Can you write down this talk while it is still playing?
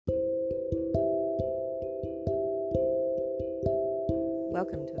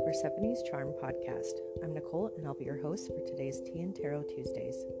Welcome to the Persephone's Charm podcast. I'm Nicole, and I'll be your host for today's Tea and Tarot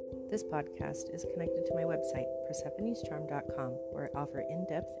Tuesdays. This podcast is connected to my website, persephonescharm.com, where I offer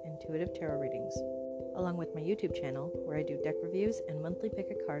in-depth, intuitive tarot readings, along with my YouTube channel, where I do deck reviews and monthly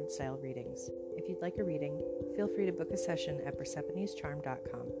pick-a-card style readings. If you'd like a reading, feel free to book a session at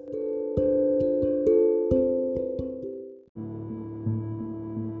persephonescharm.com.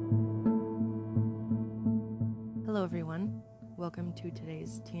 Hello everyone, welcome to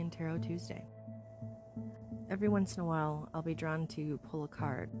today's Tea and Tarot Tuesday. Every once in a while, I'll be drawn to pull a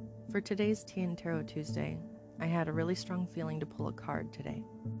card. For today's Tea and Tarot Tuesday, I had a really strong feeling to pull a card today.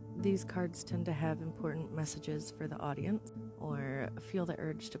 These cards tend to have important messages for the audience, or feel the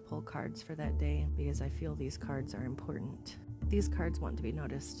urge to pull cards for that day because I feel these cards are important. These cards want to be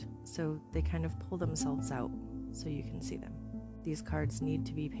noticed, so they kind of pull themselves out so you can see them. These cards need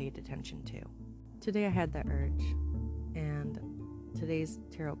to be paid attention to. Today I had that urge, and today's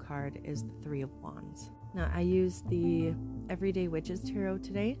tarot card is the Three of Wands. Now, I used the Everyday Witches Tarot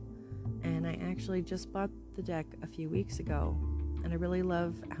today, and I actually just bought the deck a few weeks ago, and I really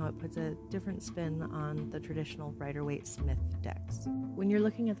love how it puts a different spin on the traditional Rider-Waite-Smith decks. When you're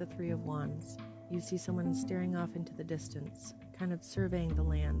looking at the Three of Wands, you see someone staring off into the distance, kind of surveying the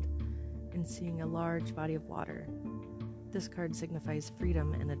land, and seeing a large body of water. This card signifies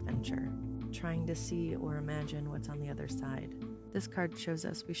freedom and adventure, trying to see or imagine what's on the other side. This card shows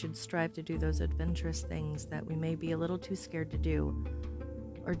us we should strive to do those adventurous things that we may be a little too scared to do,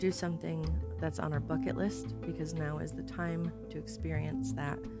 or do something that's on our bucket list, because now is the time to experience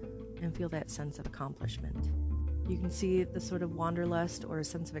that and feel that sense of accomplishment. You can see the sort of wanderlust or a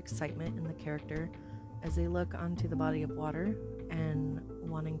sense of excitement in the character as they look onto the body of water and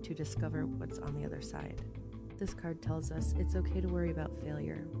wanting to discover what's on the other side. This card tells us it's okay to worry about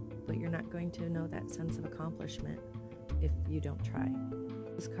failure, but you're not going to know that sense of accomplishment if you don't try.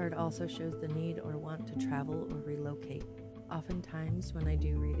 This card also shows the need or want to travel or relocate. Oftentimes when I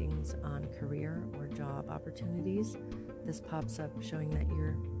do readings on career or job opportunities, this pops up showing that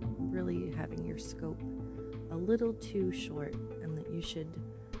you're really having your scope a little too short, and that you should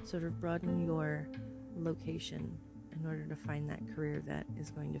sort of broaden your location in order to find that career that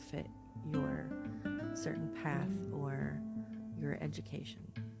is going to fit your certain path or your education.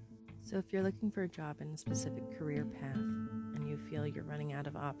 So if you're looking for a job in a specific career path and you feel you're running out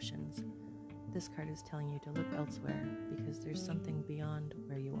of options, this card is telling you to look elsewhere because there's something beyond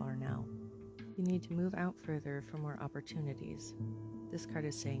where you are now. You need to move out further for more opportunities. This card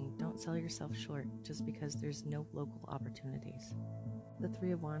is saying don't sell yourself short just because there's no local opportunities. The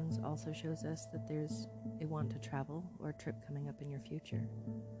Three of Wands also shows us that there's a want to travel or a trip coming up in your future.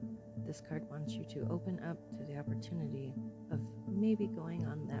 This card wants you to open up to the opportunity of maybe going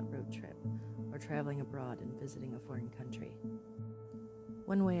on that road trip or traveling abroad and visiting a foreign country.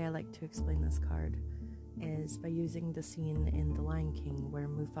 One way I like to explain this card is by using the scene in The Lion King where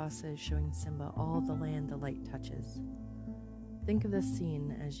Mufasa is showing Simba all the land the light touches. Think of this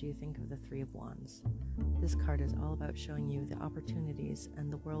scene as you think of the Three of Wands. This card is all about showing you the opportunities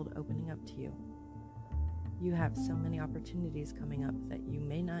and the world opening up to you. You have so many opportunities coming up that you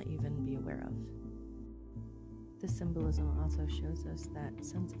may not even be aware of. This symbolism also shows us that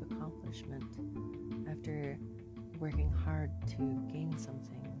sense of accomplishment after working hard to gain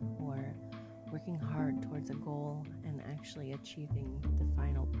something, or working hard towards a goal and actually achieving the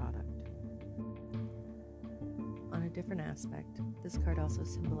final product. On a different aspect, this card also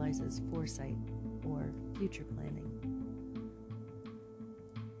symbolizes foresight or future planning.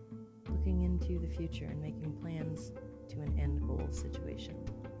 Looking into the future and making plans to an end goal situation.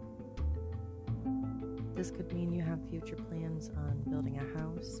 This could mean you have future plans on building a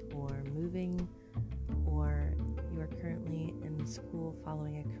house or moving, or you are currently in school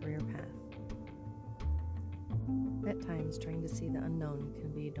following a career path. At times, trying to see the unknown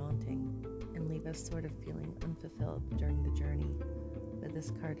can be daunting and leave us sort of feeling unfulfilled during the journey, but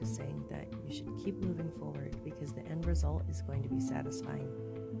this card is saying that you should keep moving forward because the end result is going to be satisfying.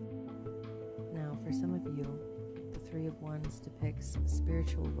 Now, for some of you, the Three of Wands depicts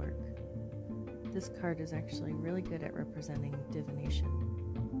spiritual work. This card is actually really good at representing divination.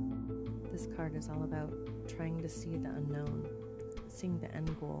 This card is all about trying to see the unknown, seeing the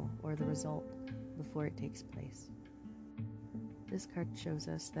end goal or the result before it takes place. This card shows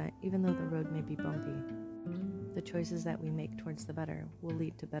us that even though the road may be bumpy, the choices that we make towards the better will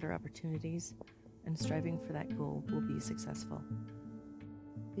lead to better opportunities, and striving for that goal will be successful.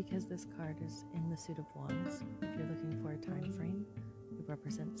 Because this card is in the Suit of Wands, if you're looking for a time frame, it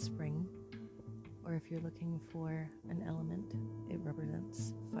represents spring, or if you're looking for an element, it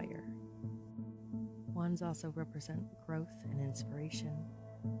represents fire. Wands also represent growth and inspiration,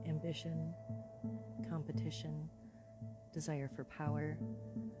 ambition, competition, desire for power.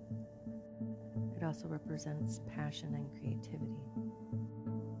 It also represents passion and creativity.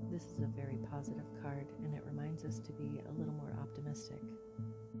 This is a very positive card, and it reminds us to be a little more optimistic.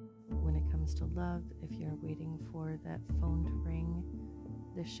 When it comes to love, if you're waiting for that phone to ring,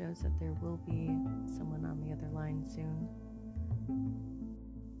 this shows that there will be someone on the other line soon.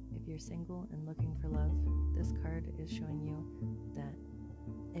 If you're single and looking for love, this card is showing you that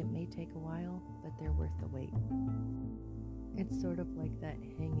it may take a while, but they're worth the wait. It's sort of like that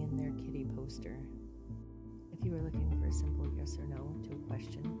hang in there kitty poster. If you were looking for a simple yes or no to a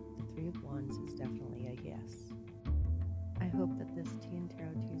question, the Three of Wands is definitely a yes. I hope that this Tea and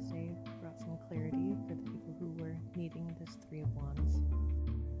Tarot Tuesday brought some clarity for the people who were needing this Three of Wands,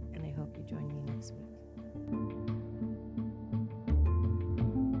 and I hope you join me next week.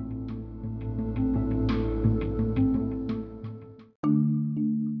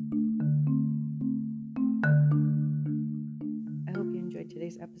 I hope you enjoyed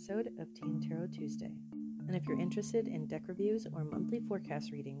today's episode of Tea and Tarot Tuesday. And if you're interested in deck reviews or monthly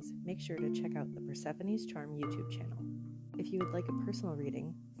forecast readings, make sure to check out the Persephone's Charm YouTube channel. If you would like a personal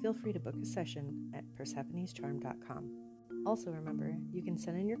reading, feel free to book a session at persephonescharm.com. Also remember, you can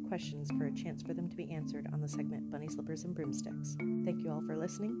send in your questions for a chance for them to be answered on the segment Bunny Slippers and Broomsticks. Thank you all for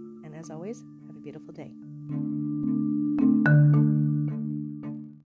listening, and as always, have a beautiful day.